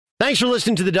Thanks for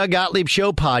listening to the Doug Gottlieb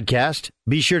Show podcast.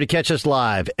 Be sure to catch us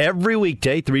live every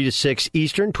weekday, 3 to 6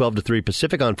 Eastern, 12 to 3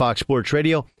 Pacific on Fox Sports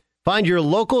Radio. Find your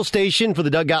local station for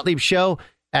the Doug Gottlieb Show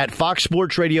at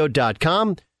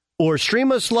foxsportsradio.com or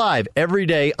stream us live every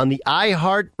day on the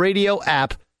iHeartRadio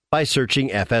app by searching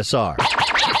FSR. Now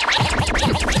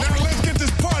let's get this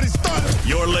party started.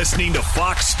 You're listening to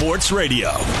Fox Sports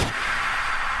Radio.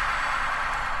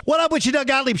 What up with you, Doug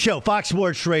Gottlieb Show, Fox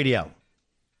Sports Radio.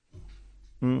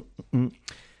 The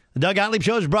Doug Gottlieb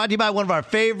Show is brought to you by one of our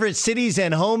favorite cities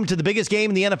and home to the biggest game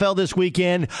in the NFL this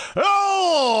weekend.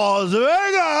 Las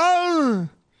Vegas!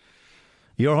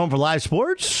 Your home for live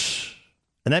sports,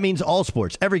 and that means all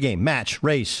sports, every game, match,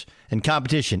 race, and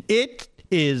competition. It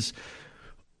is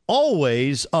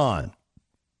always on.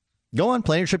 Go on,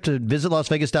 plan your trip to visit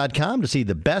LasVegas.com to see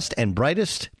the best and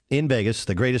brightest in Vegas,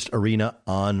 the greatest arena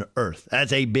on earth.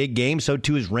 That's a big game. So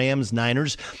too is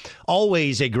Rams-Niners.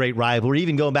 Always a great rivalry,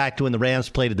 even going back to when the Rams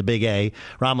played at the Big A.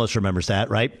 Ramos remembers that,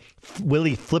 right?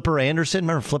 Willie Flipper Anderson.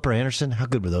 Remember Flipper Anderson? How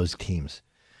good were those teams?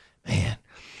 Man.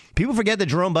 People forget that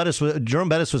Jerome Bettis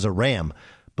was a Ram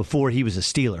before he was a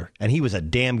Steeler, and he was a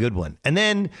damn good one. And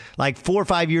then, like 4 or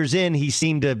 5 years in, he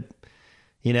seemed to...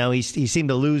 he seemed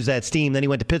to lose that steam. Then he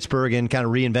went to Pittsburgh and kind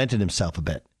of reinvented himself a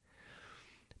bit.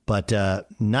 But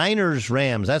Niners,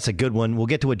 Rams, that's a good one. We'll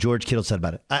get to what George Kittle said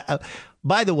about it.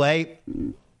 By the way,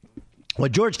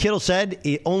 what George Kittle said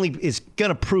it only is going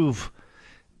to prove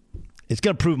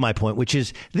my point, which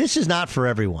is this is not for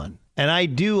everyone, and I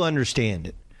do understand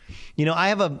it. I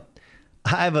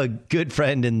have a good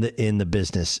friend in the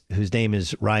business whose name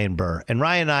is Ryan Burr, and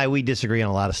Ryan and I, we disagree on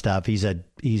a lot of stuff. He's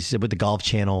with the Golf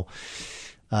Channel.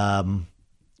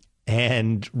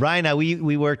 And Ryan and I,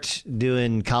 we worked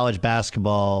doing college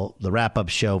basketball, the wrap-up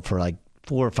show for like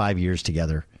 4 or 5 years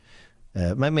together.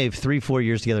 Maybe 3-4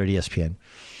 years together at ESPN.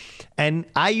 And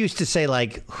I used to say,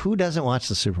 like, who doesn't watch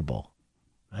the Super Bowl,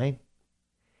 right?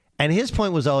 And his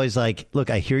point was always like, look,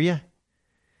 I hear you,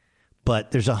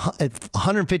 but there's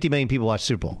 150 million people watch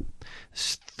Super Bowl.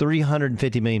 It's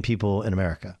 350 million people in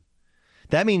America.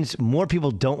 That means more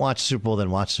people don't watch Super Bowl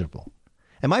than watch Super Bowl.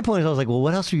 And my point is, I was like, well,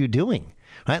 what else are you doing?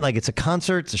 Right? Like, it's a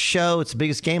concert, it's a show, it's the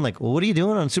biggest game. Like, well, what are you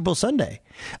doing on Super Bowl Sunday?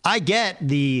 I get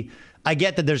that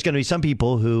there's going to be some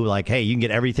people who like, hey, you can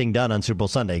get everything done on Super Bowl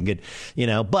Sunday. And get,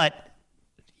 but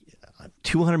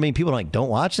 200 million people don't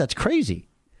watch. That's crazy.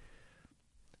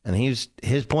 And his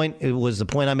point was the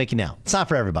point I'm making now. It's not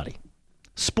for everybody.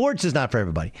 Sports is not for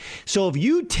everybody. So if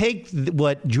you take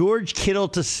what George Kittle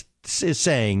is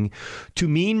saying to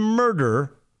mean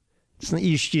murder,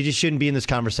 you just shouldn't be in this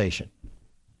conversation.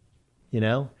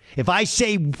 If I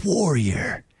say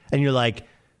warrior and you're like,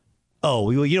 oh,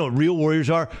 you know what real warriors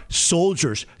are?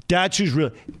 Soldiers. That's who's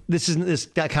real.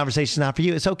 That conversation's not for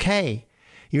you. It's okay.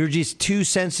 You're just too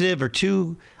sensitive or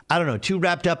too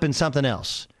wrapped up in something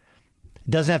else.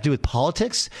 It doesn't have to do with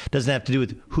politics. Doesn't have to do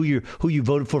with who you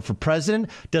voted for president.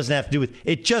 Doesn't have to do with,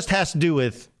 it just has to do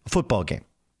with a football game.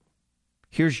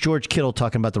 Here's George Kittle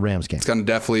talking about the Rams game. It's going to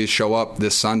definitely show up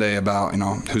this Sunday about,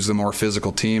 who's the more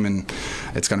physical team, and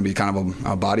it's going to be kind of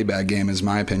a body bag game, is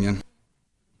my opinion.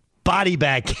 Body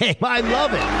bag game. I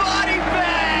love it. Body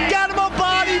bag. Got him a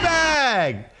body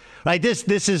bag. Right.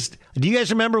 This is, do you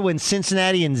guys remember when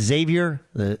Cincinnati and Xavier,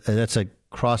 that's a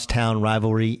crosstown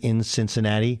rivalry in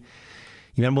Cincinnati.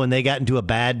 You remember when they got into a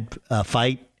bad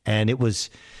fight, and it was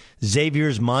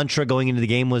Xavier's mantra going into the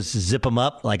game was zip them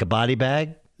up like a body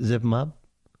bag, zip them up.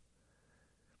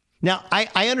 Now,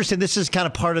 I understand this is kind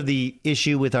of part of the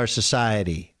issue with our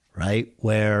society, right?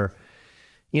 Where,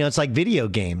 it's like video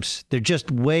games. They're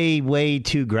just way, way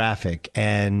too graphic.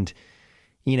 And,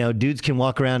 dudes can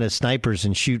walk around as snipers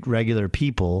and shoot regular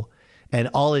people. And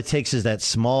all it takes is that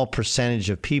small percentage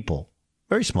of people,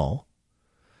 very small,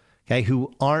 okay,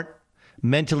 who aren't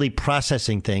mentally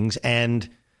processing things. And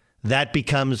that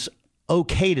becomes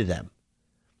okay to them.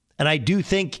 And I do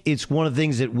think it's one of the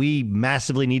things that we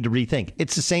massively need to rethink.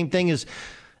 It's the same thing as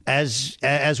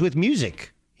with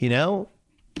music, Like,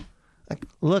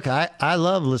 look, I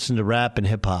love listening to rap and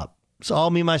hip hop. It's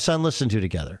all me and my son listen to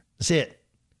together. That's it.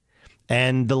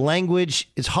 And the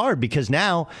language is hard because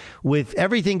now with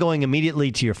everything going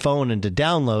immediately to your phone and to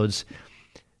downloads,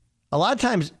 a lot of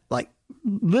times, like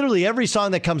literally every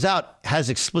song that comes out has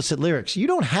explicit lyrics. You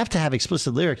don't have to have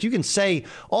explicit lyrics. You can say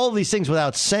all of these things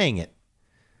without saying it.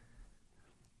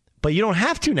 But you don't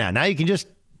have to now. Now you can just,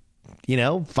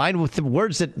 find with the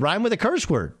words that rhyme with a curse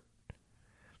word.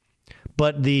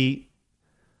 But the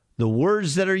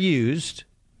words that are used,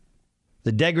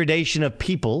 the degradation of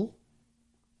people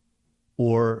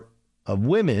or of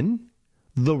women,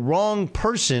 the wrong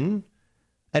person,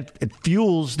 it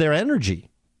fuels their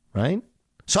energy, right?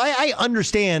 So I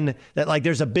understand that like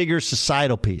there's a bigger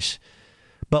societal piece.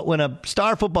 But when a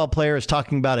star football player is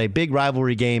talking about a big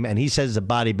rivalry game and he says it's a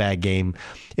body bag game,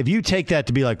 if you take that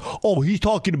to be like, oh, he's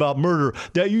talking about murder,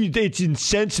 it's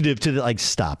insensitive to the, like,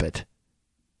 stop it.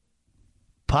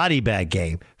 Body bag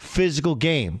game, physical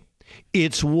game.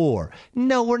 It's war.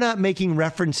 No, we're not making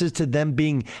references to them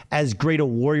being as great a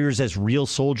warriors as real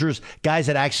soldiers, guys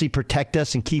that actually protect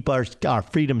us and keep our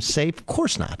freedom safe. Of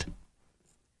course not.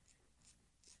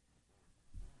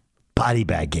 Body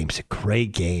bag game's a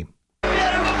great game.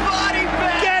 Get him a body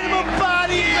bag! Get him a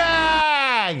body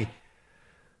bag!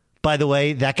 By the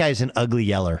way, that guy's an ugly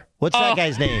yeller. What's that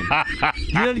guy's name?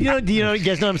 Do you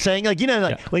guys know what I'm saying? Like,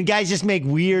 when guys just make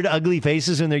weird, ugly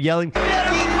faces when they're yelling. Get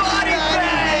him a body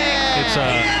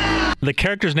bag! The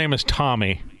character's name is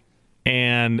Tommy.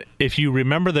 And if you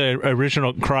remember the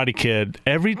original Karate Kid,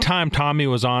 every time Tommy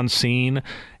was on scene,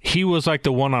 he was like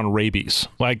the one on rabies.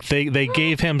 Like they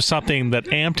gave him something that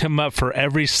amped him up for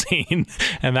every scene,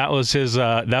 and that was his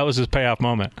payoff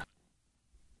moment.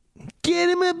 Get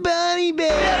him a body bag!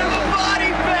 Get him a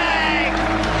body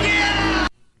bag! Yeah!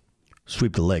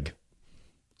 Sweep the leg.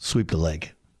 Sweep the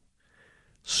leg.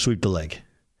 Sweep the leg.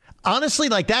 Honestly,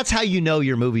 like that's how you know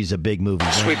your movie's a big movie.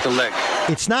 Right? Sweep the leg.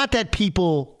 It's not that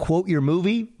people quote your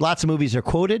movie. Lots of movies are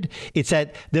quoted. It's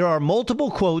that there are multiple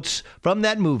quotes from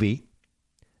that movie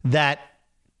that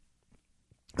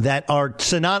are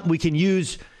we can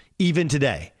use even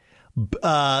today.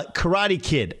 Karate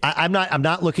Kid. I'm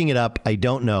not looking it up. I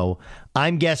don't know.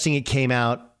 I'm guessing it came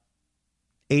out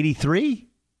 83.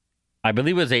 I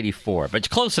believe it was 84, but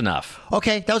close enough.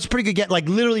 Okay, that was a pretty good guess. Like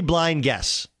literally blind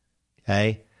guess.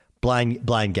 Okay,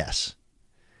 blind guess.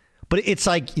 But it's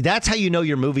like that's how you know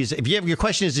your movies. If your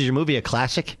question is your movie a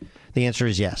classic? The answer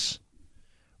is yes.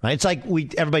 Right? It's like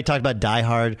everybody talked about Die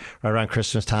Hard right around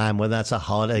Christmas time, whether that's a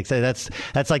holiday.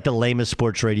 That's like the lamest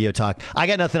sports radio talk. I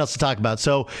got nothing else to talk about.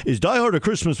 So is Die Hard a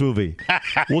Christmas movie?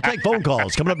 We'll take phone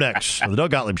calls coming up next on the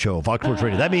Doug Gottlieb Show, Fox Sports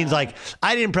Radio. That means like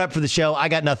I didn't prep for the show. I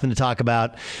got nothing to talk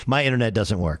about. My internet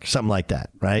doesn't work. Something like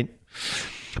that, right?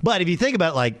 But if you think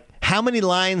about like how many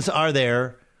lines are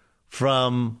there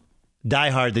from Die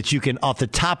Hard that you can off the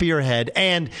top of your head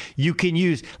and you can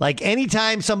use like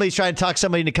anytime somebody's trying to talk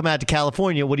somebody to come out to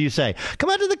California, what do you say? Come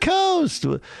out to the coast.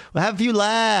 We'll have a few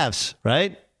laughs,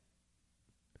 right?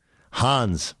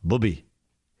 Hans, Booby.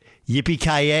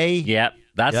 Yippee-ki-yay. Yep.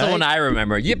 That's right? The one I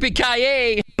remember.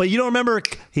 Yippee-ki-yay. But you don't remember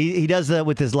he does that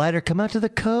with his lighter. Come out to the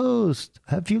coast.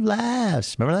 Have a few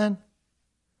laughs. Remember that?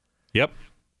 Yep.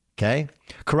 Okay.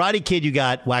 Karate Kid, you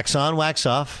got wax on, wax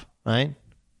off, right?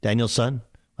 Daniel's son.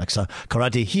 Like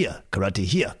karate here,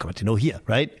 karate no here,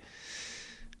 right?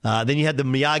 Then you had the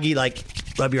Miyagi, like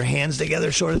rub your hands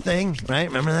together sort of thing, right?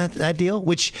 Remember that deal?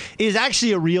 Which is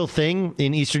actually a real thing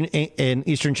in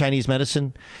Eastern Chinese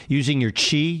medicine, using your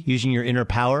chi, using your inner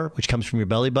power, which comes from your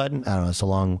belly button. I don't know, it's a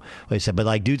long way to say, but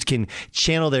like dudes can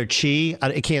channel their chi.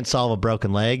 It can't solve a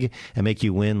broken leg and make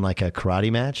you win like a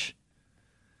karate match.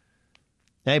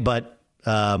 Hey, but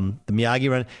the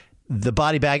Miyagi run. The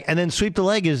body bag, and then sweep the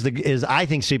leg is I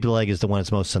think sweep the leg is the one it's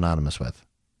most synonymous with.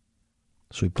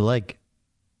 Sweep the leg.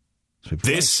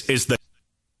 This is the.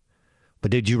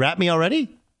 But did you rap me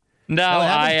already? No,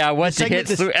 I went to hit.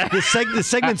 The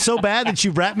segment's so bad that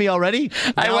you've rapped me already.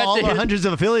 Now all the hundreds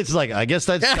of affiliates is like, I guess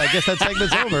that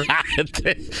segment's over.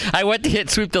 I went to hit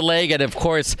sweep the leg, and of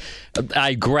course,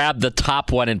 I grabbed the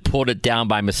top one and pulled it down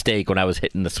by mistake when I was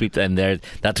hitting the sweep. And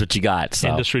that's what you got. So.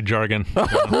 Industry jargon.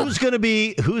 Who's gonna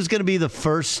be the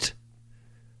first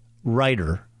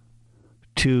writer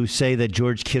to say that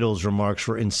George Kittle's remarks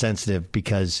were insensitive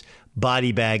because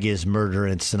body bag is murder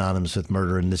and it's synonymous with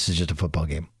murder, and this is just a football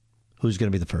game? Who's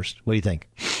going to be the first? What do you think?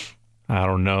 I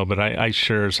don't know, but I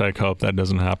sure as heck hope that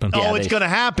doesn't happen. Oh, it's going to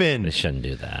happen. They shouldn't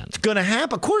do that. It's going to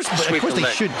happen. Of course they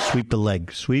should. Sweep the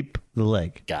leg. Sweep the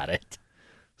leg. Got it.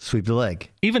 Sweep the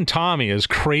leg. Even Tommy, as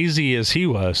crazy as he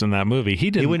was in that movie, he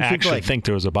didn't actually think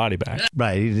there was a body bag.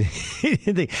 Right. He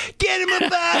didn't think, get him a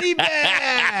body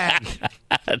bag.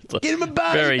 Get him a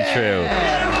body Very bag. True.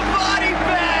 Get him a body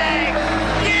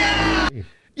bag.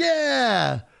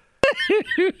 Yeah.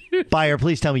 Buyer,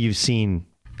 please tell me you've seen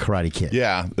Karate Kid.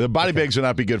 Yeah. The body bags would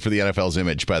not be good for the NFL's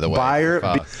image, by the way.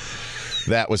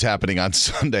 That was happening on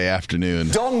Sunday afternoon.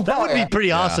 That would be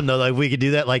pretty awesome, though. Like, we could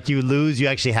do that. Like, you lose, you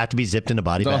actually have to be zipped in a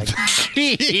body bag.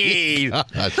 Too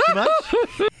much?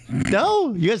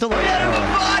 No? You guys don't like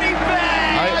body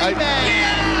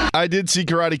bag? I did see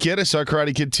Karate Kid. I saw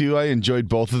Karate Kid 2. I enjoyed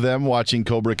both of them. Watching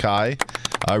Cobra Kai.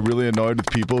 I really annoyed with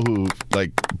people who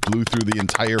like blew through the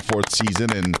entire fourth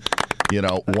season and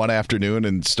one afternoon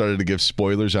and started to give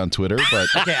spoilers on Twitter. But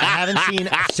okay, I haven't seen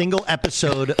a single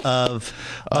episode of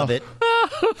it,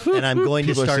 and I'm going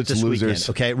to start this weekend.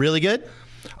 Okay, really good.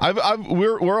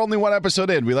 We're only one episode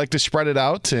in. We like to spread it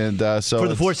out, and so for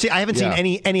the fourth season, I haven't seen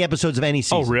any episodes of any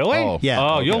season. Oh, really? Oh, yeah.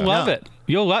 Oh, you'll love it.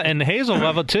 And Hayes will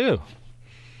love it too.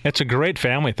 It's a great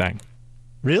family thing.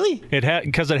 Really?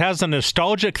 Because it has a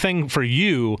nostalgic thing for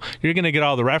you. You're going to get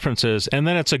all the references, and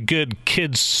then it's a good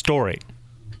kid's story.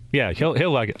 Yeah,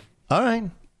 he'll like it. All right.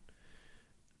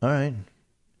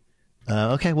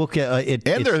 Okay, we'll get it.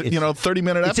 And they're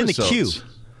 30-minute episodes. It's in the queue.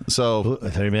 So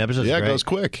 30-minute episodes. Yeah, it goes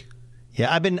quick.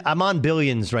 Yeah, I'm on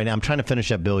Billions right now. I'm trying to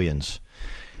finish up Billions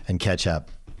and catch up.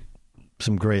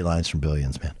 Some great lines from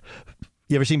Billions, man.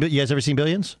 You guys ever seen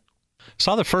Billions?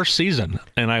 Saw the first season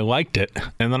and I liked it,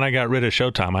 and then I got rid of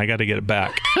Showtime. I got to get it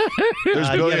back. There's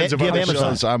billions of other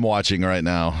Amazon? shows I'm watching right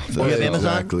now. Do you have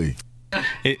Amazon? Exactly.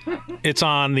 It's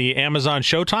on the Amazon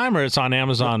Showtime, or it's on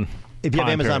Amazon. If you have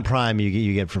Prime Amazon Prime,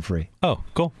 you get it for free. Oh,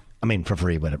 cool. I mean, for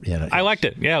free, whatever. Yeah, I liked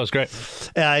it. Yeah, it was great.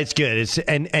 It's good. It's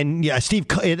and Steve.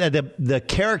 The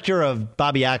character of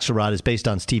Bobby Axelrod is based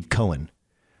on Steve Cohen,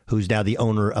 who's now the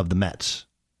owner of the Mets.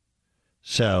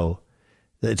 So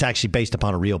it's actually based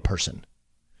upon a real person.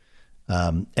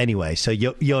 Anyway, so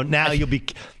you'll be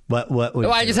what?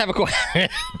 I just have a question.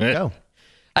 Go.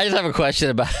 I just have a question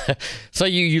about. So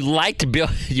you liked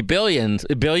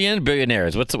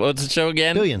Billionaires? What's the show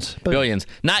again? Billions.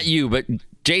 Not you, but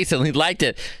Jason. He liked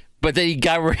it, but then he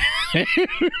got rid.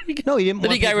 No, he didn't.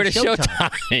 Then he got rid of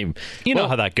Showtime. You know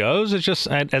how that goes. It's just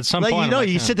at some point.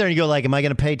 You sit there and you go like, "Am I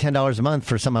going to pay $10 a month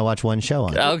for something I watch one show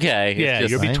on?" Okay. Yeah,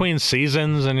 you're between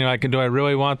seasons, and you're like, "Do I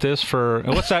really want this for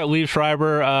what's that Liev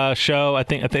Schreiber show?" I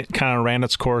think kind of ran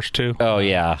its course too. Oh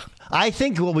yeah. I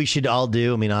think what we should all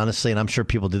do, I mean, honestly, and I'm sure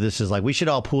people do this, is like we should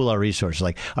all pool our resources.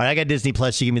 Like, all right, I got Disney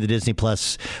Plus, you give me the Disney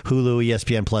Plus, Hulu,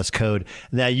 ESPN Plus code.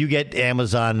 Now you get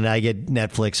Amazon and I get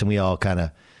Netflix, and we all kind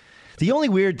of. The only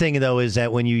weird thing, though, is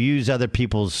that when you use other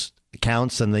people's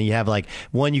accounts and then you have like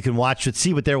one you can watch with,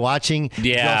 see what they're watching.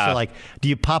 Yeah. Also, like, do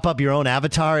you pop up your own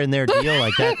avatar in their deal?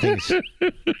 Like that thing's.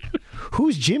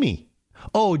 Who's Jimmy?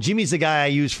 Oh, Jimmy's the guy I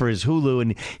use for his Hulu,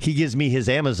 and he gives me his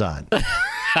Amazon.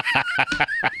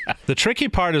 The tricky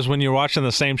part is when you're watching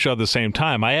the same show at the same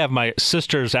time. I have my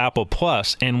sister's Apple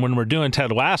Plus, and when we're doing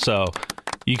Ted Lasso,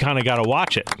 you kind of got to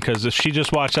watch it, because if she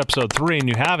just watched episode 3 and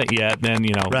you haven't yet, then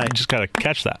you just got to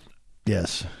catch that.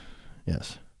 Yes,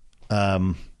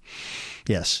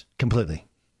 completely.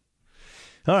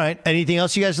 All right. Anything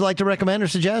else you guys would like to recommend or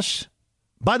suggest?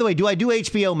 By the way, do I do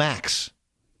HBO Max?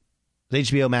 Is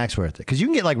HBO Max worth it? Because you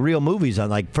can get like real movies on,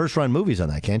 like first run movies on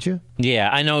that, can't you? Yeah,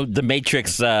 I know The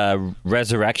Matrix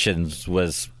Resurrections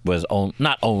was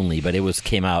not only, but it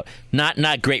came out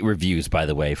not great reviews, by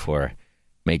the way, for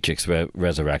Matrix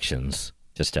Resurrections.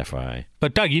 Just FYI.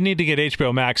 But Doug, you need to get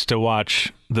HBO Max to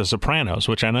watch The Sopranos,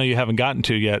 which I know you haven't gotten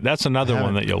to yet. That's another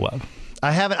one that you'll love.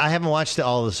 I haven't watched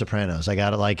all of The Sopranos. I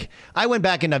got it. I went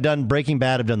back and I've done Breaking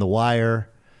Bad. I've done The Wire.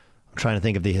 I'm trying to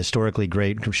think of the historically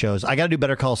great shows. I got to do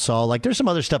Better Call Saul. Like, there's some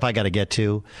other stuff I got to get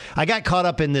to. I got caught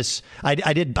up in this. I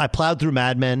plowed through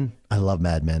Mad Men. I love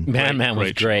Mad Men. Mad Men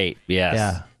was great.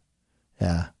 Yes.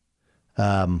 Yeah.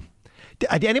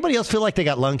 Did anybody else feel like they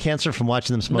got lung cancer from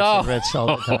watching them smoke cigarettes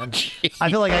all the time? I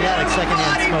feel like I got like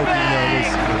secondhand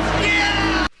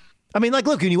smoking. I mean, like,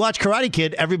 look, when you watch Karate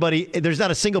Kid, there's not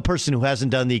a single person who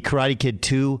hasn't done the Karate Kid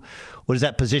 2. What is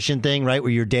that position thing, right?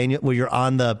 Where you're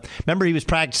on the. Remember, he was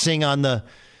practicing on the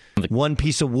one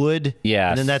piece of wood. Yeah,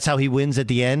 and then that's how he wins at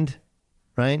the end,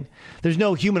 right? There's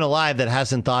no human alive that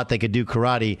hasn't thought they could do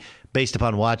karate based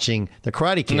upon watching the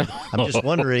Karate Kid. No. I'm just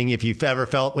wondering if you've ever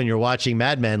felt when you're watching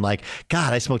Mad Men, like,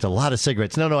 God, I smoked a lot of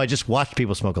cigarettes. No, I just watched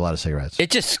people smoke a lot of cigarettes.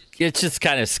 It's just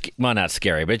kind of, well, not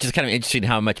scary, but it's just kind of interesting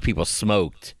how much people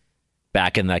smoked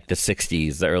back in like the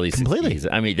 60s, the early 60s. Completely.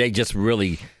 I mean, they just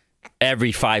really,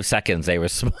 every 5 seconds they were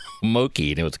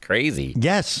smoking. It was crazy.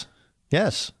 Yes.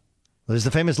 There's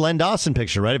the famous Len Dawson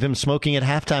picture, right, of him smoking at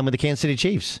halftime with the Kansas City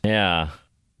Chiefs. Yeah.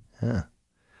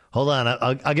 Hold on.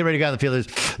 I'll get ready to go out in the field.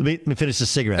 Let me finish the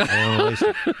cigarette.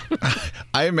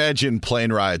 I imagine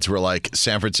plane rides were like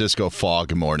San Francisco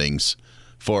fog mornings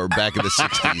for back in the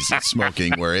 60s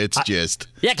smoking, where it's just...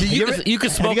 Yeah, because you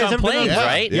could smoke on planes,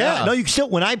 right? Yeah. No, you can still...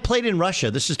 When I played in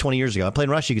Russia, this is 20 years ago, I played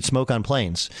in Russia, you could smoke on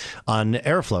planes, on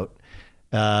Aeroflot.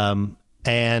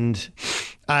 And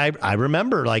I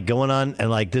remember like going on and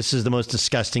like, this is the most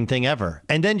disgusting thing ever.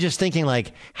 And then just thinking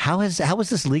like, how is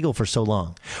this legal for so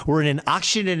long? We're in an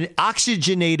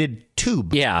oxygenated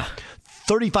tube. Yeah.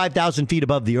 35,000 feet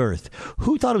above the earth.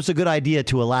 Who thought it was a good idea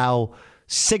to allow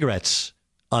cigarettes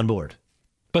on board?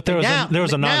 But there was a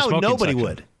non-smoking now nobody section.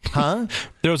 would. Huh?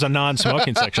 There was a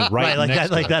non-smoking section right like next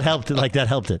that. Like to it. that helped. Like that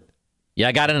helped it. Yeah,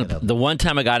 I got in the one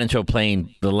time I got into a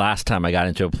plane. The last time I got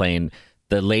into a plane,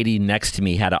 the lady next to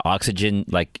me had an oxygen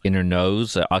like in her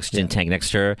nose, an oxygen tank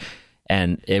next to her,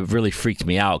 and it really freaked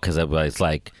me out because it was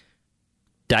like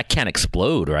that can't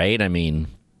explode, right? I mean,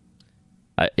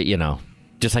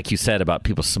 just like you said about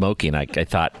people smoking, I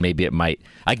thought maybe it might.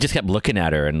 I just kept looking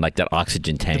at her and like that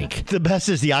oxygen tank. The best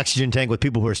is the oxygen tank with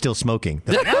people who are still smoking.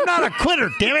 Like, I'm not a quitter,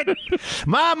 damn it!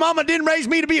 My mama didn't raise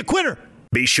me to be a quitter.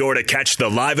 Be sure to catch the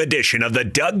live edition of the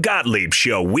Doug Gottlieb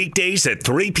Show weekdays at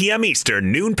 3 p.m. Eastern,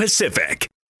 noon Pacific.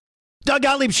 Doug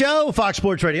Gottlieb Show, Fox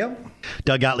Sports Radio.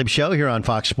 Doug Gottlieb Show here on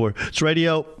Fox Sports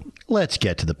Radio. Let's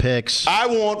get to the picks. I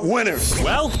want winners.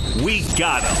 Well, we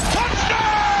got them.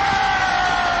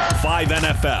 5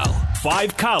 NFL,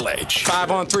 5 college.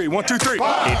 5 on 3. 1, 2, 3.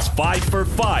 It's 5 for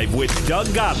 5 with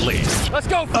Doug Gottlieb. Let's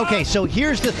go. Okay, so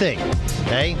here's the thing,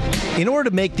 okay? In order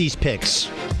to make these picks,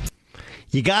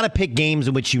 you got to pick games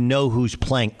in which you know who's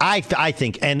playing, I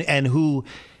think, and who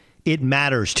it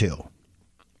matters to.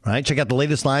 Right? Check out the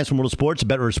latest lines from World of Sports at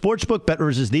BetRivers Sportsbook.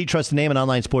 BetRivers is the trusted name in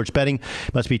online sports betting.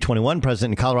 Must be 21,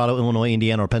 present in Colorado, Illinois,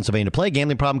 Indiana, or Pennsylvania to play.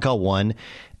 Gambling problem, call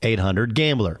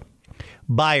 1-800-GAMBLER.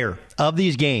 Buyer of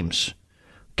these games,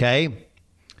 okay?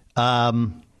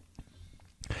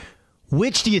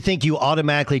 Which do you think you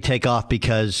automatically take off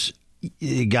because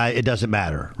it doesn't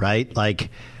matter, right? Like,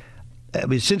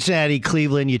 Cincinnati,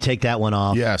 Cleveland, you take that one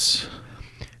off. Yes.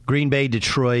 Green Bay,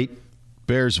 Detroit.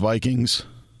 Bears, Vikings.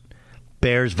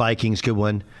 Bears, Vikings, good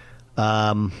one.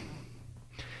 What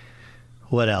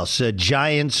else?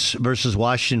 Giants versus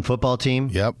Washington football team.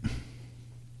 Yep.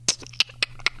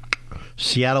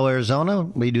 Seattle, Arizona.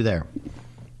 What do you do there?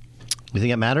 You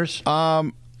think it matters?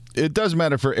 It does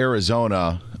matter for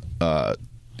Arizona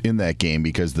in that game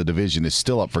because the division is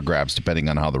still up for grabs depending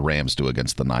on how the Rams do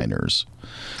against the Niners.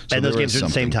 So and those games are at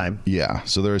the same time. Yeah,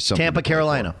 so there is something. Tampa,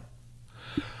 Carolina.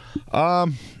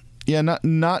 Yeah,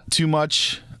 not too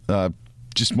much.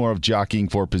 Just more of jockeying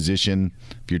for position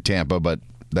if you're Tampa, but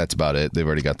that's about it. They've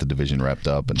already got the division wrapped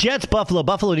up. And Jets, Buffalo.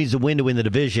 Buffalo needs a win to win the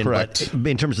division. Correct. But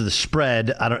in terms of the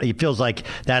spread, it feels like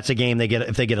that's a game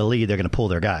if they get a lead, they're going to pull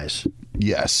their guys.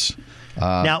 Yes.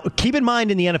 Now, keep in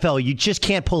mind in the NFL, you just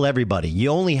can't pull everybody.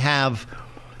 You only have,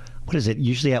 what is it?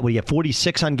 Usually, you have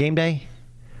 46 on game day,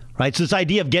 right? So this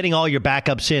idea of getting all your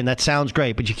backups in, that sounds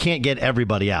great, but you can't get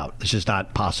everybody out. It's just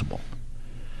not possible.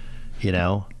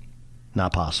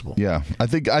 Not possible. Yeah, I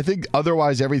think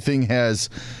otherwise everything has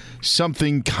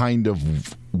something kind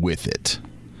of with it.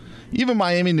 Even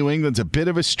Miami, New England's a bit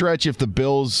of a stretch. If the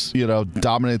Bills,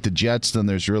 dominate the Jets, then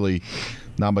there's really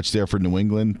not much there for New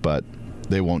England, but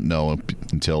they won't know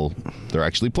until they're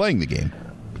actually playing the game.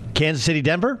 Kansas City,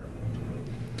 Denver?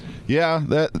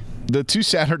 Yeah, the two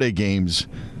Saturday games.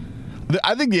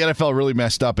 I think the NFL really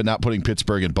messed up in not putting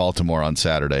Pittsburgh and Baltimore on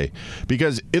Saturday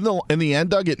because in the end,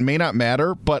 Doug, it may not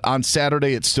matter, but on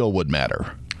Saturday it still would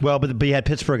matter. Well, but you had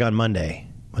Pittsburgh on Monday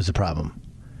was the problem.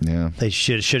 Yeah, they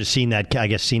should have seen that. I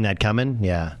guess seen that coming.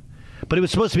 Yeah, but it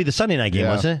was supposed to be the Sunday night game,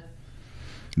 wasn't it?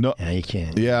 No, yeah, you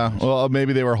can't. Yeah, well,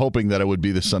 maybe they were hoping that it would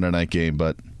be the Sunday night game,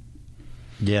 but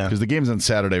yeah, because the games on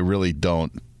Saturday really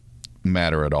don't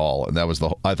matter at all, and that was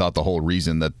I thought the whole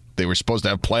reason that they were supposed to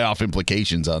have playoff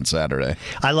implications on Saturday.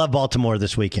 I love Baltimore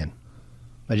this weekend.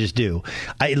 I just do.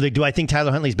 Do I think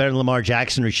Tyler Huntley's better than Lamar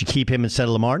Jackson, or you should keep him instead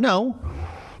of Lamar? No,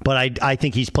 but I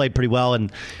think he's played pretty well,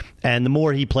 and the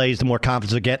more he plays, the more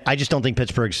confidence he'll get. I just don't think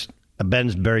Pittsburgh's been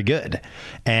very good,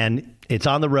 and it's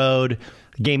on the road.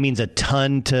 The game means a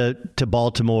ton to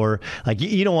Baltimore. Like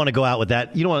you don't want to go out with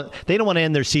that. They don't want to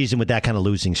end their season with that kind of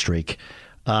losing streak.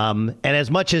 And as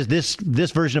much as this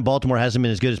version of Baltimore hasn't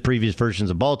been as good as previous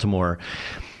versions of Baltimore,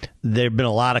 there have been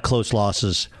a lot of close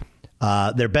losses.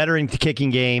 They're better in the kicking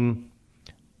game.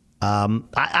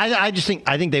 I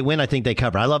think they win. I think they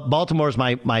cover. I love Baltimore's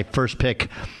my first pick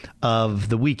of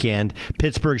the weekend.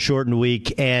 Pittsburgh shortened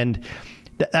week, and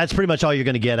that's pretty much all you're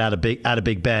going to get out of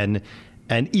Big Ben.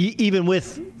 And even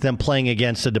with them playing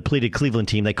against a depleted Cleveland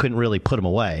team, they couldn't really put them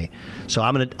away. So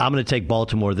I'm gonna take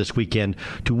Baltimore this weekend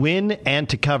to win and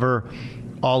to cover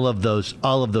all of those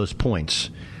points.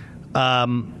 A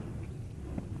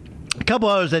couple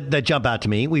others that jump out to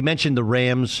me. We mentioned the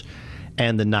Rams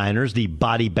and the Niners, the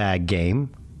body bag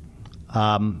game.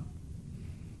 What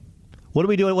are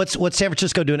we doing? What's San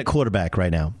Francisco doing at quarterback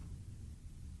right now?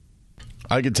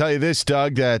 I can tell you this,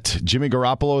 Doug, that Jimmy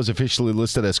Garoppolo is officially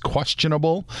listed as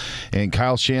questionable, and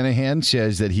Kyle Shanahan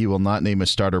says that he will not name a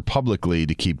starter publicly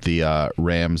to keep the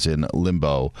Rams in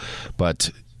limbo.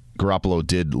 But Garoppolo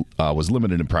was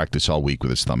limited in practice all week with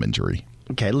his thumb injury.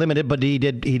 Okay, limited, but he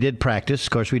did practice. Of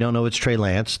course, we don't know it's Trey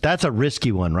Lance. That's a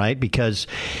risky one, right? Because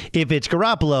if it's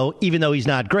Garoppolo, even though he's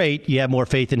not great, you have more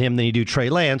faith in him than you do Trey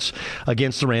Lance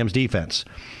against the Rams defense.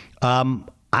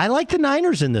 I like the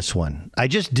Niners in this one. I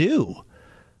just do.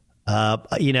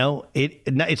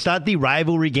 It's not the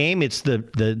rivalry game. It's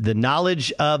the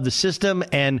knowledge of the system,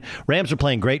 and Rams are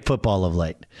playing great football of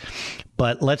late.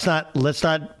 But let's not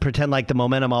pretend like the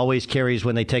momentum always carries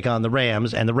when they take on the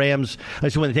Rams. And the Rams,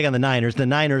 when they take on the Niners. The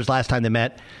Niners, last time they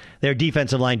met, their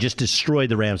defensive line just destroyed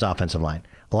the Rams' offensive line.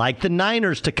 Like the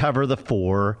Niners to cover the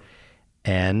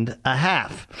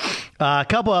 4.5. A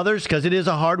couple others, because it is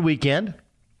a hard weekend.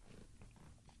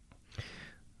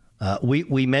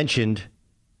 We mentioned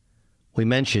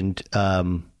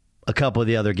a couple of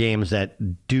the other games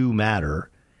that do matter,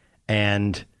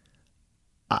 and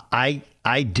I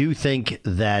do think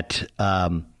that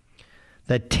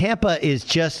that Tampa is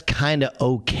just kind of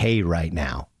okay right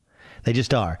now. They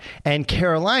just are. And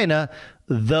Carolina,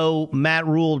 though Matt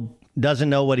Rule doesn't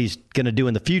know what he's going to do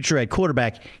in the future at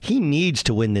quarterback, he needs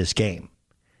to win this game.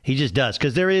 He just does,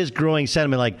 because there is growing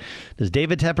sentiment like, does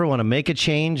David Tepper want to make a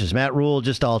change? Is Matt Rule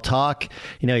just all talk?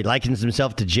 He likens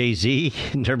himself to Jay-Z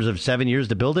in terms of 7 years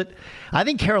to build it. I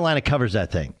think Carolina covers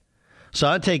that thing. So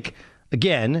I'll take,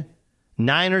 again,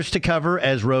 Niners to cover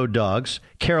as road dogs,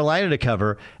 Carolina to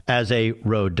cover as a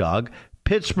road dog,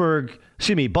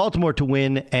 Baltimore to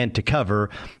win and to cover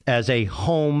as a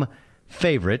home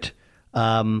favorite.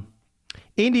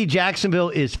 Indy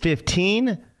Jacksonville is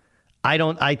 15.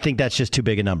 I think that's just too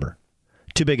big a number.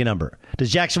 Too big a number. Does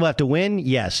Jacksonville have to win?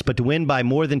 Yes, but to win by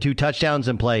more than 2 touchdowns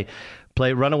and play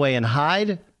runaway and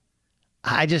hide,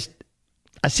 I've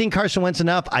seen Carson Wentz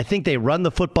enough. I think they run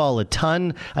the football a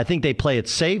ton. I think they play it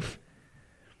safe.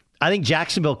 I think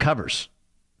Jacksonville covers.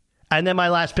 And then my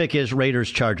last pick is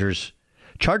Raiders-Chargers.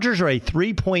 Chargers are a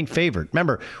 3-point favorite.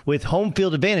 Remember, with home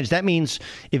field advantage, that means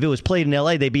if it was played in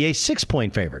L.A., they'd be a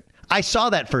 6-point favorite. I saw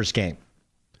that first game.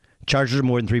 Chargers are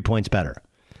more than 3 points better.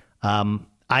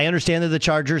 I understand they're the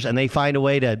Chargers, and they find a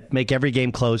way to make every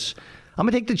game close. I'm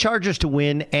going to take the Chargers to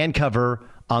win and cover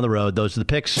on the road. Those are the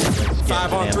picks.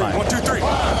 5 on 3. 1, 2, 3.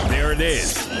 There it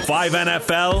is. 5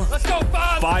 NFL. Let's go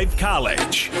 5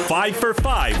 college. 5 for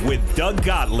 5 with Doug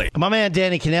Gottlieb. My man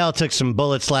Danny Cannell took some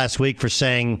bullets last week for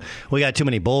saying we got too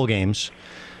many bowl games.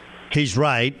 He's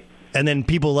right. And then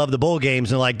people love the bowl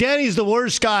games and like, Danny's the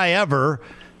worst guy ever.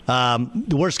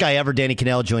 The worst guy ever, Danny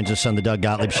Cannell, joins us on the Doug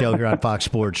Gottlieb Show here on Fox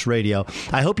Sports Radio.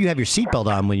 I hope you have your seatbelt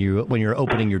on when you're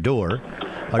opening your door.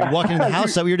 Are you walking in the house?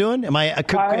 Is that what you're doing? I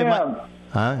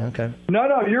am. Okay.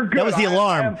 No, you're good. That was the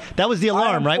alarm. That was the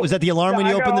alarm, right? Was that the alarm when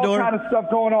you opened the door? I got all kind of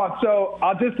stuff going on. So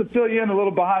I'll just to fill you in a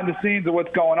little behind the scenes of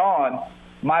what's going on.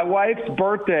 My wife's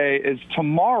birthday is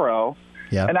tomorrow.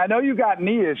 Yeah. And I know you got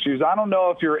knee issues. I don't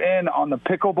know if you're in on the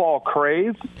pickleball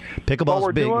craze. Pickleball's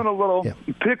we're big. Doing a little. Yeah.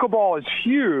 Pickleball is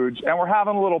huge, and we're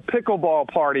having a little pickleball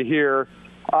party here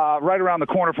right around the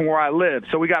corner from where I live.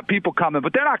 So we got people coming,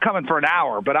 but they're not coming for an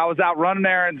hour. But I was out running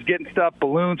errands, getting stuff,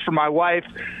 balloons for my wife,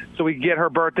 so we can get her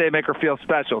birthday, make her feel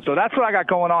special. So that's what I got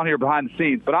going on here behind the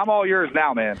scenes. But I'm all yours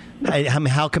now, man.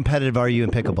 How competitive are you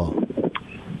in pickleball?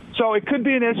 So it could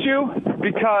be an issue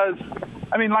because,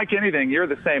 I mean, like anything, you're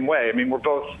the same way. I mean, we're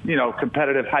both,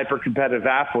 competitive, hyper-competitive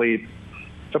athletes.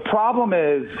 The problem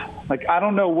is, I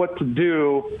don't know what to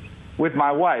do with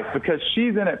my wife because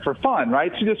she's in it for fun,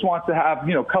 right? She just wants to have,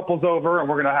 couples over and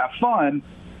we're going to have fun,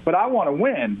 but I want to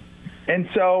win. And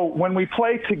so when we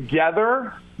play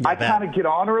together, I kind of get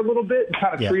on her a little bit and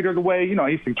kind of treat her the way, I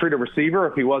used to treat a receiver.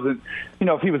 If he wasn't,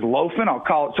 if he was loafing, I'll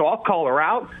call her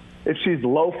out if she's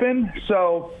loafing.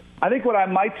 So I think what I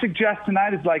might suggest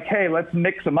tonight is hey, let's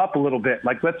mix them up a little bit.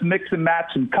 Let's mix and match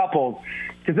some couples.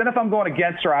 Because then if I'm going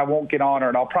against her, I won't get on her,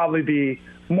 and I'll probably be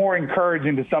more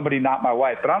encouraging to somebody not my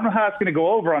wife. But I don't know how it's going to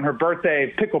go over on her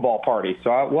birthday pickleball party.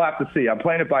 So we'll have to see. I'm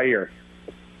playing it by ear.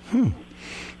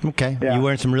 Okay. Yeah. You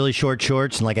wearing some really short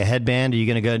shorts and a headband? Are you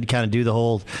going to go kind of do the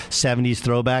whole 70s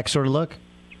throwback sort of look?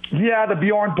 Yeah, the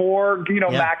Bjorn Borg,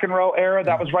 McEnroe era,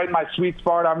 that was right in my sweet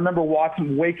spot. I remember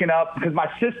waking up because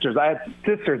I had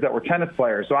sisters that were tennis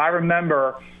players. So I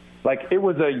remember, it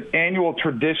was an annual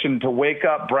tradition to wake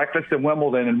up, breakfast in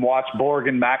Wimbledon, and watch Borg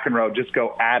and McEnroe just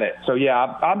go at it. So,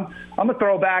 yeah, I'm a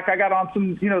throwback. I got on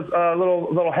some,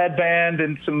 little headband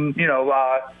and some,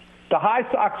 the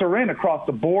high socks are in across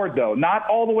the board, though. Not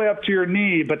all the way up to your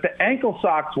knee, but the ankle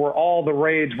socks were all the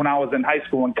rage when I was in high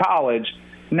school and college.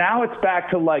 Now it's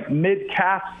back to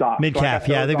mid-calf socks. Mid-calf,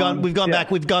 yeah. We've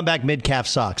gone back mid-calf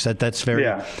socks. That's very,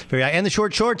 very. And the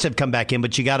short shorts have come back in,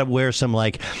 but you got to wear some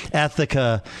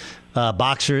Ethica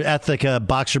Ethnica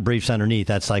boxer briefs underneath.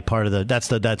 That's like part of that's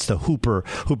the Hooper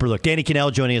look. Danny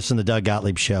Cannell joining us on the Doug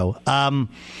Gottlieb Show.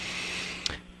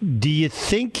 Do you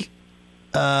think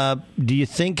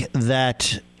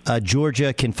that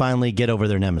Georgia can finally get over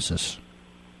their nemesis?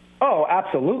 Oh,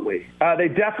 absolutely. They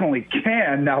definitely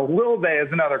can. Now, will they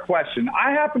is another question.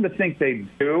 I happen to think they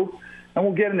do, and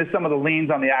we'll get into some of the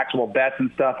leans on the actual bets and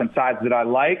stuff and sides that I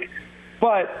like.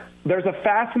 But there's a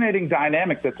fascinating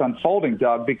dynamic that's unfolding,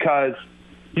 Doug, because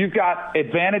you've got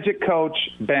advantage at coach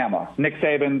Bama. Nick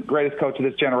Saban, greatest coach of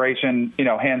this generation,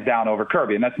 hands down over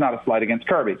Kirby, and that's not a slight against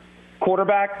Kirby.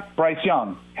 Quarterback, Bryce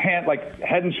Young, head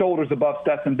and shoulders above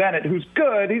Stetson Bennett, who's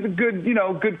good. He's a good,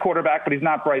 good quarterback, but he's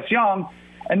not Bryce Young.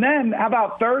 And then, how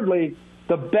about thirdly,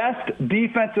 the best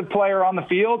defensive player on the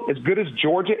field, as good as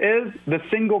Georgia is, the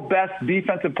single best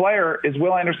defensive player is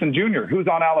Will Anderson Jr., who's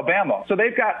on Alabama. So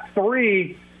they've got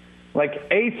three,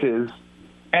 aces,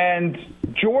 and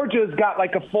Georgia's got,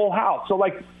 a full house. So,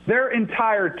 their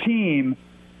entire team,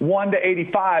 1 to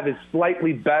 85, is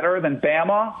slightly better than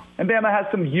Bama. And Bama has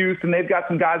some youth, and they've got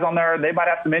some guys on there, and they might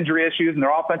have some injury issues, and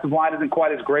their offensive line isn't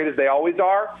quite as great as they always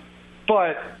are.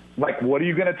 But what are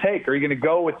you going to take? Are you going to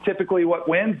go with typically what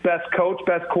wins, best coach,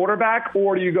 best quarterback,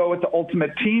 or do you go with the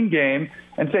ultimate team game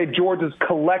and say Georgia's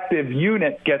collective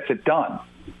unit gets it done?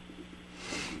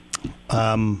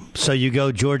 So you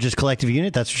go Georgia's collective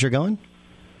unit? That's what you're going?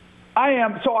 I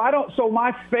am. So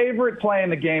my favorite play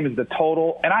in the game is the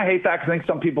total, and I hate that because I think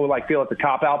some people feel it's a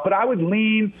cop-out, but I would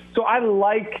lean. So I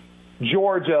like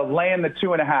Georgia laying the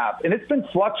 2.5, and it's been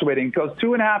fluctuating. It goes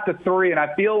 2.5 to 3, and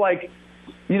I feel like,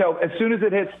 as soon as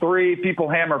it hits 3, people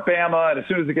hammer Bama, and as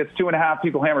soon as it gets 2.5,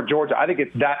 people hammer Georgia. I think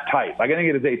it's that tight. I think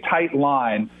it is a tight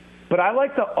line. But I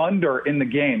like the under in the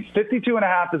game.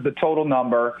 52.5 is the total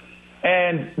number.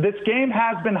 And this game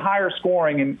has been higher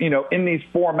scoring. And, in these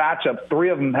 4 matchups, 3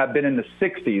 of them have been in the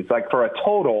 60s, for a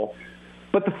total.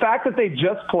 But the fact that they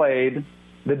just played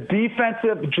the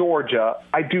defensive Georgia,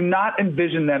 I do not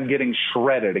envision them getting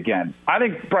shredded again. I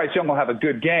think Bryce Young will have a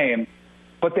good game,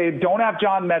 but they don't have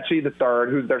John Mechie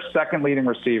III, who's their second leading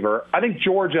receiver. I think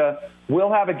Georgia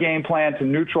will have a game plan to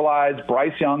neutralize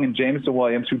Bryce Young and Jameson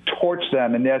Williams, who torched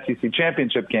them in the SEC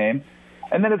championship game.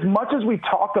 And then as much as we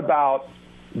talk about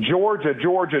Georgia,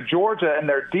 and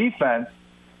their defense,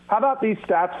 how about these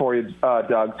stats for you,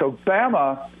 Doug? So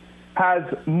Bama has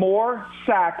more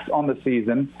sacks on the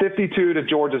season, 52 to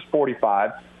Georgia's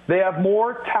 45. They have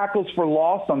more tackles for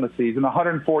loss on the season,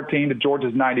 114 to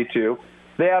Georgia's 92.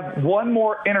 They have one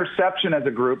more interception as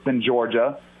a group than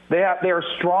Georgia. They are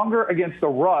stronger against the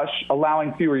rush,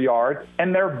 allowing fewer yards,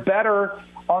 and they're better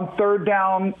on third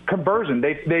down conversion.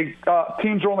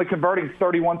 Teams are only converting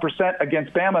 31%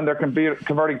 against Bama, and they're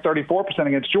converting 34%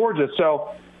 against Georgia.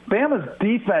 So Bama's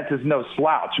defense is no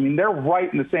slouch. I mean, they're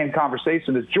right in the same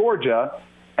conversation as Georgia,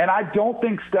 and I don't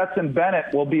think Stetson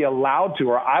Bennett will be allowed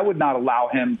to, or I would not allow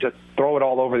him to throw it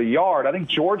all over the yard. I think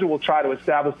Georgia will try to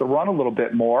establish the run a little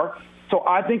bit more. So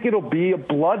I think it'll be a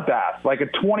bloodbath, like a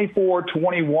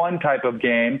 24-21 type of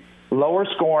game, lower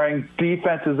scoring,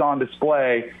 defense is on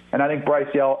display, and I think Bryce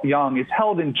Young is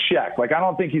held in check. I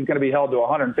don't think he's going to be held to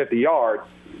 150 yards,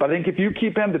 but I think if you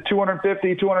keep him to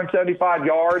 250, 275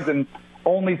 yards and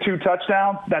only 2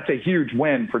 touchdowns, that's a huge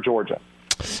win for Georgia.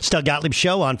 It's Doug Gottlieb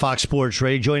Show on Fox Sports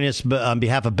Radio. Joining us on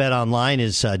behalf of Bet Online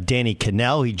is Danny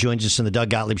Cannell. He joins us in the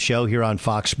Doug Gottlieb Show here on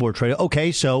Fox Sports Radio.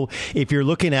 Okay, so if you're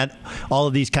looking at all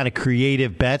of these kind of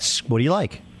creative bets, what do you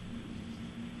like?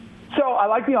 So I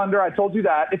like the under. I told you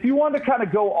that. If you want to kind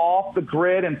of go off the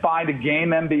grid and find a game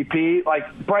MVP,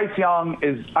 like Bryce Young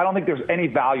I don't think there's any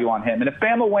value on him. And if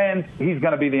Bama wins, he's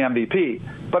going to be the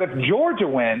MVP. But if Georgia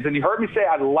wins, and you heard me say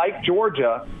I like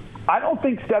Georgia, I don't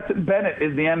think Stetson Bennett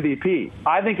is the MVP.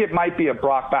 I think it might be a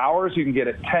Brock Bowers. You can get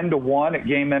it 10-1 at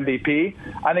game MVP.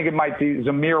 I think it might be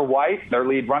Zamir White, their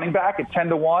lead running back, at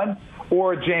 10-1,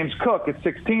 or James Cook at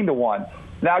 16-1.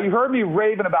 Now, you heard me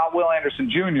raving about Will Anderson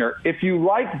Jr. If you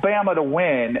like Bama to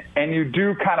win and you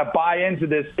do kind of buy into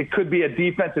this, it could be a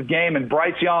defensive game, and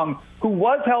Bryce Young, who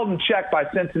was held in check by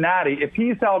Cincinnati, if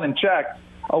he's held in check,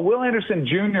 Will Anderson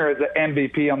Jr. is an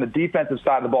MVP on the defensive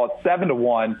side of the ball at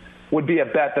 7-1. Would be a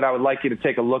bet that I would like you to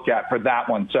take a look at for that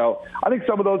one. So I think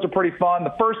some of those are pretty fun.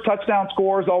 The first touchdown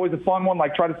score is always a fun one,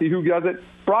 try to see who does it.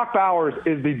 Brock Bowers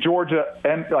is the Georgia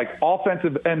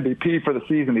offensive MVP for the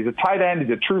season. He's a tight end.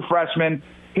 He's a true freshman.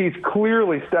 He's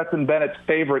clearly Stetson Bennett's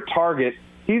favorite target.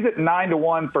 He's at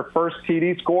 9-1 for first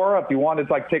TD scorer. If you wanted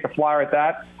to take a flyer at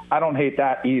that, I don't hate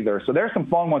that either. So there's some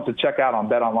fun ones to check out on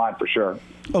Bet Online for sure.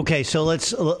 Okay, so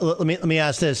let me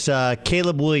ask this: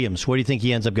 Caleb Williams, where do you think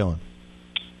he ends up going?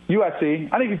 USC.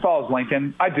 I think he follows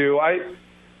Lincoln. I do.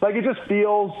 It just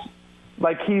feels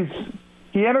like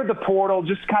he entered the portal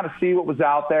just to kind of see what was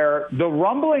out there. The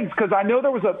rumblings, because I know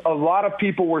there was a lot of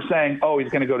people were saying, oh,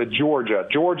 he's going to go to Georgia.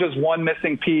 Georgia's one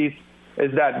missing piece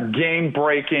is that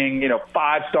game-breaking,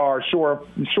 5-star,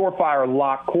 surefire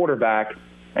lock quarterback.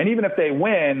 And even if they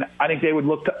win, I think they would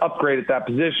look to upgrade at that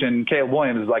position. Caleb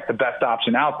Williams is like the best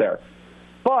option out there.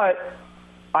 But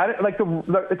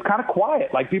it's kind of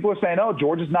quiet. Like people are saying, oh,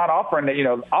 Georgia's not offering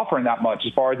that much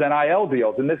as far as NIL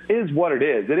deals. And this is what it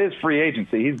is. It is free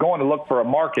agency. He's going to look for a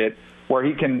market where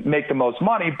he can make the most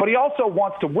money, but he also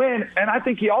wants to win. And I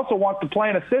think he also wants to play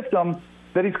in a system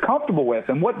that he's comfortable with.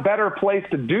 And what better place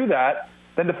to do that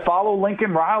than to follow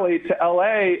Lincoln Riley to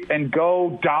L.A. and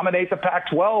go dominate the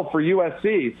Pac-12 for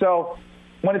USC. So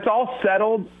when it's all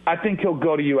settled, I think he'll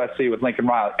go to USC with Lincoln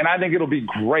Riley. And I think it'll be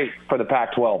great for the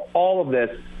Pac-12. All of this,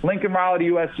 Lincoln Riley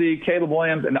to USC, Caleb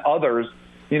Williams, and others,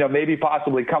 maybe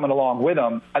possibly coming along with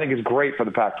him, I think is great for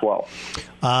the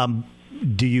Pac-12.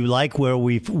 Do you like where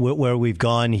we've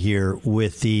gone here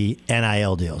with the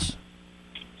NIL deals?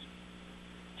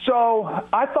 So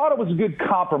I thought it was a good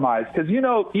compromise because, me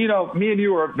and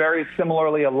you are very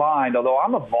similarly aligned, although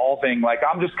I'm evolving. Like,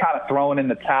 I'm just kind of throwing in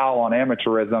the towel on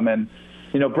amateurism. And,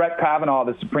 Brett Kavanaugh,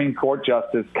 the Supreme Court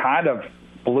justice, kind of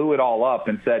blew it all up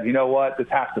and said, you know what, this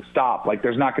has to stop. Like,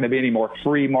 there's not going to be any more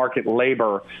free market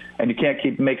labor, and you can't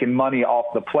keep making money off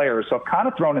the players. So I've kind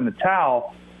of thrown in the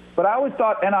towel. But I always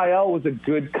thought NIL was a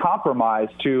good compromise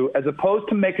as opposed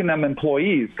to making them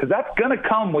employees, because that's going to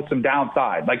come with some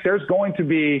downside. Like, there's going to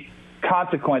be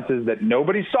consequences that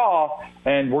nobody saw,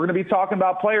 and we're going to be talking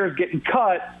about players getting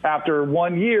cut after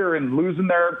 1 year and losing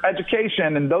their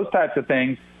education and those types of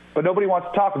things, but nobody wants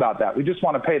to talk about that. We just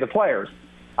want to pay the players.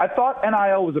 I thought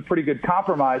NIL was a pretty good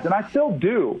compromise, and I still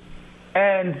do.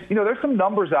 And, there's some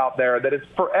numbers out there that it's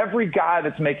for every guy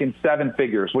that's making 7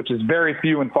 figures, which is very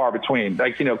few and far between.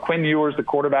 Like, Quinn Ewers, the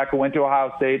quarterback who went to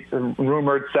Ohio State,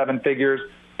 rumored 7 figures.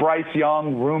 Bryce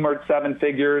Young, rumored 7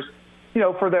 figures.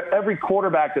 For every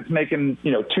quarterback that's making,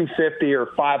 $250 or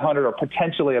 $500 or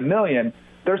potentially $1 million,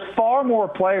 there's far more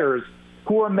players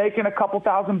who are making a couple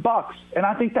 $1,000. And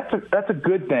I think that's a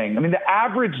good thing. I mean, the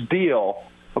average deal,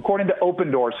 according to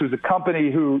Open Doors, who's a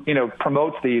company who,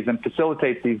 promotes these and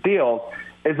facilitates these deals,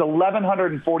 is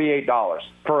 $1,148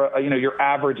 for your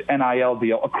average NIL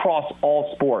deal across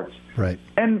all sports. Right.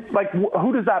 And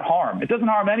who does that harm? It doesn't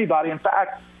harm anybody. In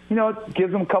fact, it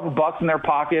gives them a couple bucks in their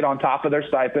pocket on top of their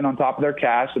stipend, on top of their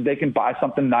cash, so they can buy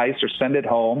something nice or send it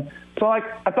home. So, I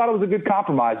thought it was a good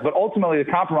compromise. But ultimately, the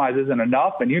compromise isn't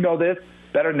enough, and you know this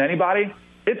better than anybody.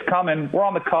 It's coming. We're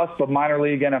on the cusp of minor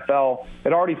league NFL.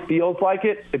 It already feels like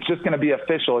it. It's just going to be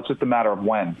official. It's just a matter of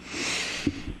when.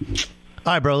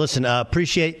 All right, bro. Listen,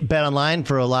 appreciate Bet Online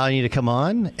for allowing you to come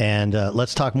on, and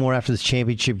let's talk more after this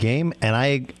championship game. And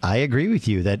I agree with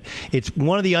you that it's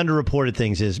one of the underreported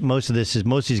things is most of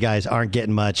these guys aren't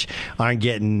getting much, aren't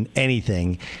getting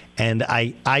anything, and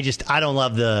I don't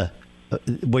love the.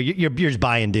 Well, you're just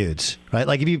buying dudes, right?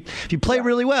 Like if you play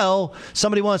really well,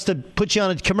 somebody wants to put you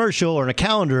on a commercial or on a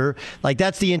calendar. Like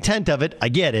that's the intent of it. I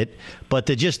get it, but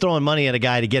to just throwing money at a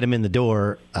guy to get him in the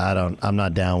door, I'm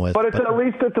not down with. But at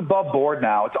least it's above board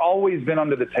now. It's always been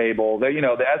under the table.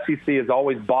 The SEC has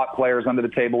always bought players under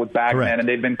the table with bagmen, and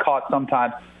they've been caught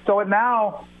sometimes. So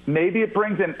now maybe it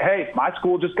brings in, hey, my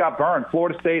school just got burned.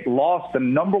 Florida State lost the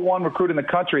 #1 recruit in the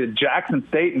country to Jackson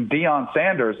State and Deion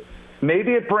Sanders.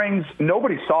 Maybe it brings –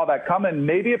 nobody saw that coming.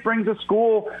 Maybe it brings a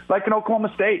school like an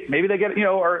Oklahoma State. Maybe they get,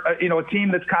 a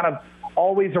team that's kind of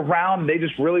always around. And they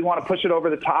just really want to push it over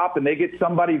the top, and they get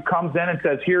somebody who comes in and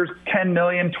says, here's $10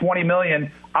 million, $20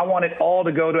 million. I want it all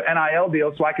to go to NIL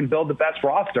deals so I can build the best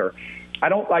roster. I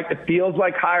don't like – it feels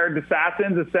like hired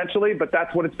assassins essentially, but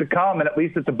that's what it's become, and at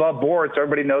least it's above board so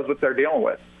everybody knows what they're dealing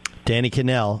with. Danny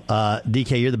Cannell,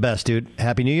 DK, you're the best, dude.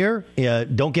 Happy New Year.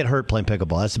 Don't get hurt playing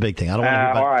pickleball. That's the big thing. I don't want to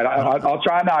hear about. All right, I'll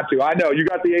try not to. I know you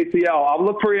got the ACL. I'll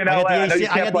look for you in LA. I got the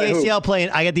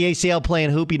ACL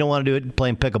playing hoop. You don't want to do it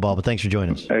playing pickleball, but thanks for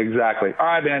joining us. Exactly. All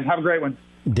right, man. Have a great one.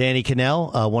 Danny Cannell,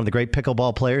 one of the great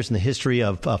pickleball players in the history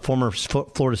of former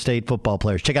Florida State football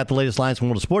players. Check out the latest lines from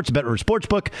World of Sports, Bet Rivers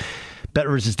Sportsbook. Bet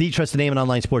Rivers is the trusted name in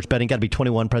online sports betting. Got to be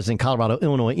 21, present in Colorado,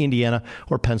 Illinois, Indiana,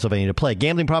 or Pennsylvania to play.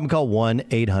 Gambling problem? Call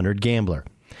 1-800-GAMBLER.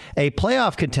 A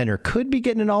playoff contender could be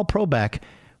getting an all-pro back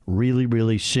really,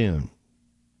 really soon.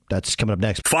 That's coming up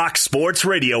next. Fox Sports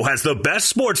Radio has the best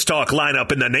sports talk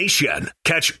lineup in the nation.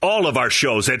 Catch all of our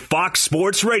shows at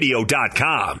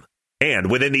foxsportsradio.com.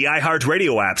 And within the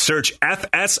iHeartRadio app, search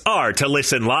FSR to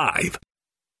listen live.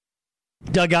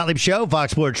 Doug Gottlieb Show,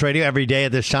 Fox Sports Radio, every day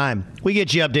at this time. We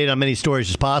get you updated on many stories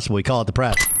as possible. We call it The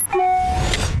Press.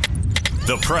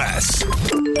 The Press.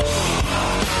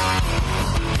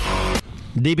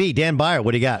 DB, Dan Byer,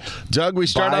 what do you got? Doug, we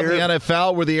start out the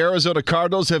NFL where the Arizona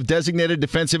Cardinals have designated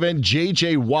defensive end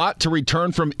J.J. Watt to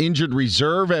return from injured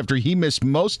reserve after he missed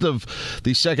most of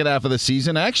the second half of the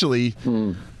season. Actually,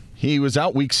 he was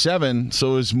out week 7,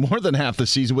 so it was more than half the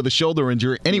season with a shoulder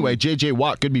injury. Anyway, J.J.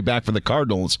 Watt could be back for the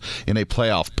Cardinals in a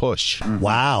playoff push.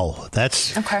 Wow,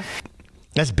 that's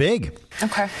big.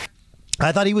 Okay.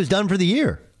 I thought he was done for the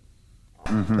year.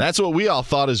 That's what we all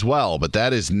thought as well, but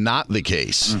that is not the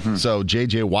case. So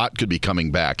J.J. Watt could be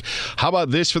coming back. How about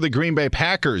this for the Green Bay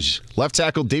Packers? Left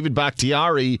tackle David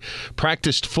Bakhtiari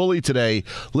practiced fully today,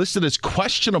 listed as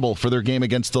questionable for their game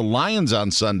against the Lions on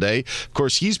Sunday. Of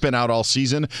course, he's been out all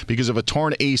season because of a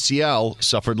torn ACL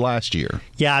suffered last year.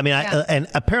 Yeah, I mean, and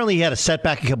apparently he had a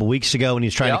setback a couple weeks ago when he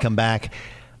was trying to come back.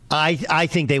 I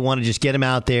think they want to just get him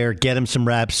out there, get him some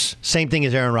reps. Same thing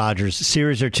as Aaron Rodgers. A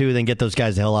series or two, then get those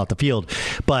guys the hell off the field.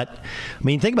 But, I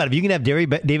mean, think about it. If you can have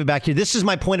David back here, this is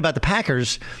my point about the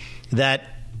Packers, that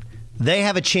they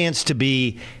have a chance to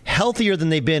be healthier than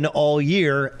they've been all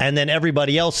year, and then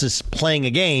everybody else is playing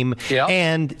a game,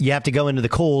 and you have to go into the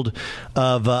cold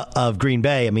of Green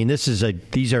Bay. I mean,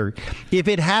 these are, if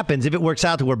it happens, if it works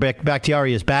out to where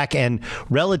Bakhtiari is back and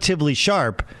relatively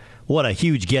sharp, what a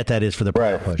huge get that is for the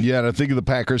playoff push. Yeah, and I think the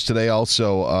Packers today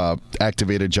also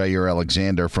activated Jair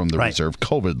Alexander from the reserve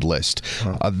COVID list.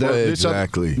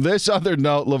 Exactly. This other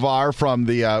note, LeVar from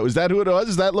the, is that who it was?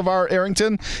 Is that LeVar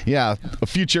Arrington? Yeah, a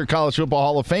future college football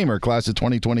Hall of Famer, class of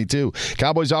 2022.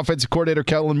 Cowboys offensive coordinator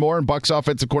Kellen Moore and Bucs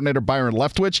offensive coordinator Byron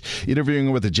Leftwich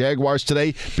interviewing with the Jaguars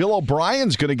today. Bill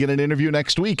O'Brien's going to get an interview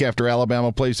next week after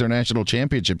Alabama plays their national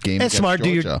championship game against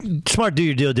Georgia. Do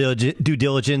your due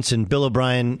diligence, and Bill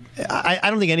O'Brien, I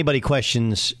don't think anybody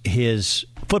questions his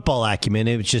football acumen.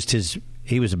 It was just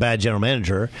he was a bad general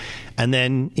manager, and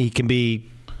then he can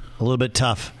be a little bit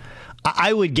tough.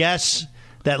 I would guess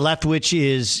that Leftwich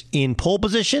is in pole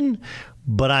position,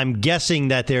 but I'm guessing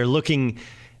that they're looking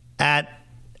at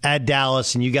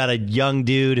Dallas, and you got a young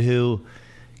dude who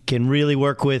can really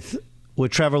work with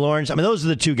Trevor Lawrence. I mean, those are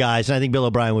the two guys, and I think Bill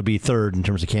O'Brien would be third in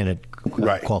terms of candidate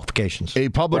qualifications. A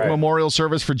public memorial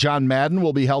service for John Madden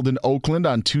will be held in Oakland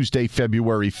on Tuesday,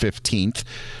 February 15th,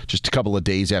 just a couple of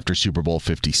days after Super Bowl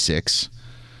 56.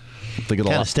 Kind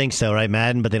of stinks, though, right,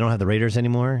 Madden? But they don't have the Raiders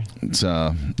anymore. It's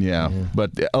but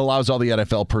it allows all the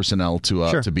NFL personnel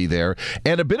to be there.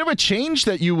 And a bit of a change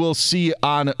that you will see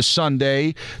on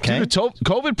Sunday due to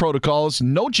COVID protocols.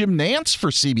 No Jim Nantz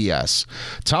for CBS.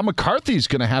 Tom McCarthy's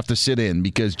going to have to sit in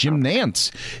because Jim Nantz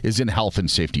is in health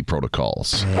and safety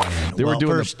protocols. They were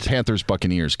doing the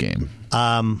Panthers-Buccaneers game.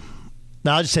 Now,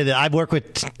 I'll just say that I've worked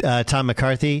with Tom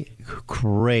McCarthy.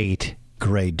 Great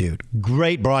dude.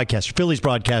 Great broadcaster. Phillies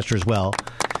broadcaster as well.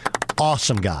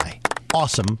 Awesome guy.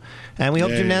 Awesome. And we hope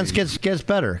Jim Nantz gets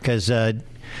better because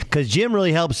Jim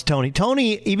really helps Tony.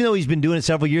 Tony, even though he's been doing it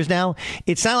several years now,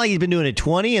 it's not like he's been doing it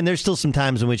 20, and there's still some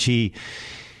times in which he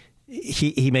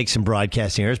makes some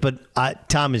broadcasting errors, but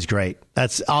Tom is great.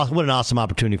 That's what an awesome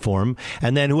opportunity for him.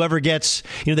 And then whoever gets,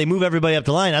 they move everybody up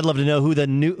the line. I'd love to know who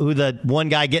the one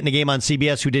guy getting the game on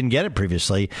CBS who didn't get it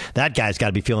previously. That guy's got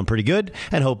to be feeling pretty good,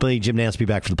 and hopefully Jim Nantz will be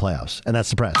back for the playoffs. And that's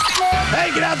the press.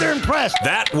 Hey, get out there and press.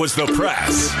 That was the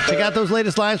press. Check out those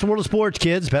latest lines from World of Sports,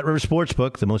 kids. Bet River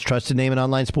Sportsbook, the most trusted name in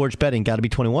online sports betting. Got to be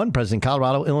 21. Present in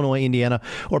Colorado, Illinois, Indiana,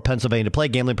 or Pennsylvania. To play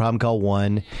gambling problem, call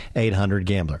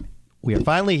 1-800-GAMBLER. We are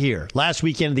finally here. Last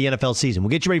weekend of the NFL season.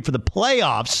 We'll get you ready for the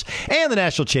playoffs and the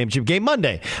national championship game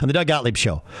Monday on the Doug Gottlieb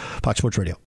Show, Fox Sports Radio.